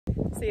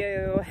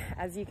So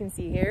as you can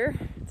see here,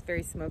 it's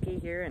very smoky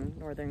here in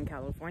Northern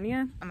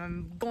California.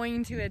 I'm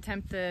going to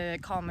attempt to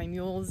call my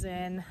mules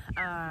in.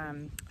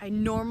 I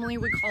normally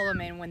would call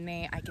them in when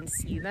I can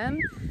see them,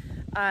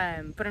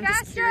 but I'm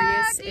just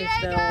curious if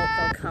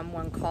they'll come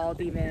when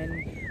called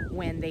even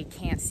when they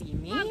can't see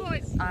me.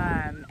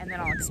 And then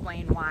I'll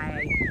explain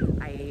why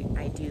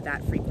I do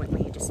that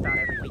frequently, just about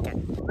every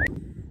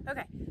weekend.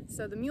 Okay,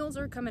 so the mules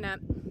are coming up.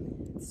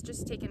 It's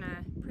just taken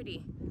a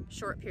pretty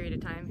short period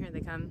of time. Here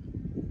they come.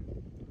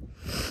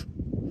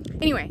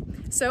 Anyway,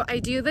 so I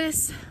do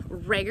this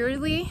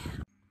regularly.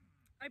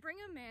 I bring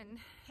them in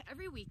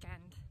every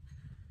weekend,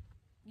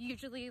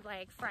 usually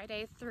like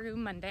Friday through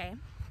Monday,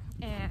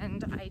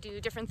 and I do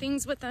different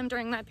things with them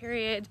during that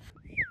period.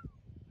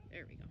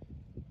 There we go.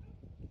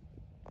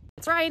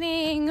 It's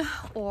riding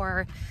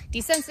or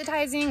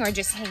desensitizing or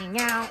just hanging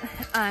out.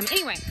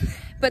 Anyway,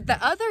 but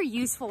the other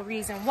useful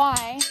reason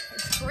why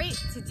it's great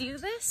to do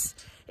this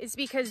is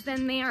because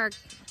then they are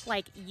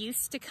like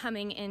used to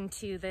coming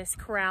into this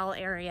corral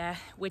area,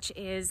 which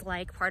is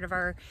like part of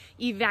our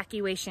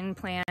evacuation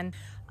plan.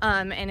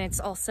 And it's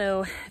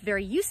also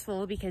very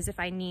useful because if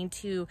I need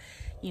to,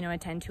 you know,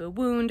 attend to a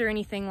wound or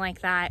anything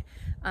like that,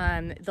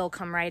 they'll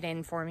come right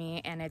in for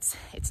me, and it's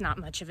not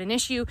much of an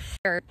issue.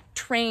 They're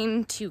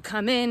trained to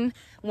come in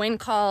when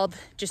called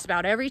just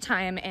about every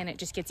time, and it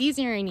just gets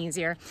easier and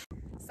easier.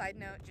 Side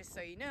note, just so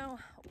you know,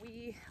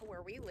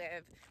 where we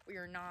live, we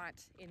are not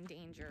in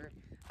danger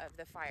of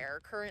the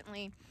fire.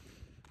 Currently,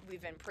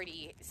 we've been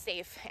pretty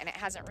safe and it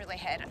hasn't really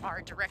head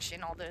our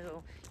direction,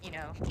 although, you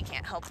know, you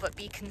can't help but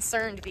be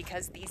concerned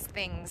because these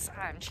things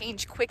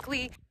change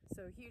quickly.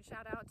 So huge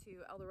shout out to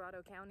El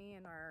Dorado County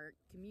and our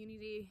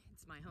community.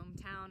 It's my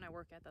hometown. I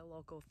work at the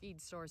local feed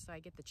store, so I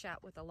get to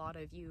chat with a lot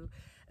of you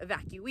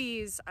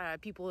evacuees,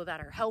 people that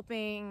are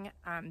helping,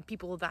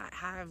 people that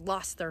have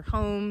lost their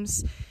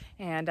homes,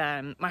 and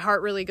my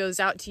heart really goes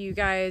out to you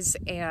guys.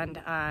 And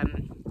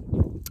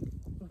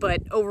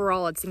but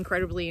overall, it's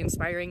incredibly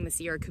inspiring to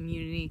see our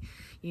community,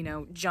 you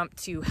know, jump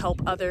to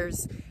help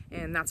others,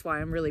 and that's why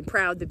I'm really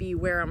proud to be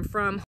where I'm from.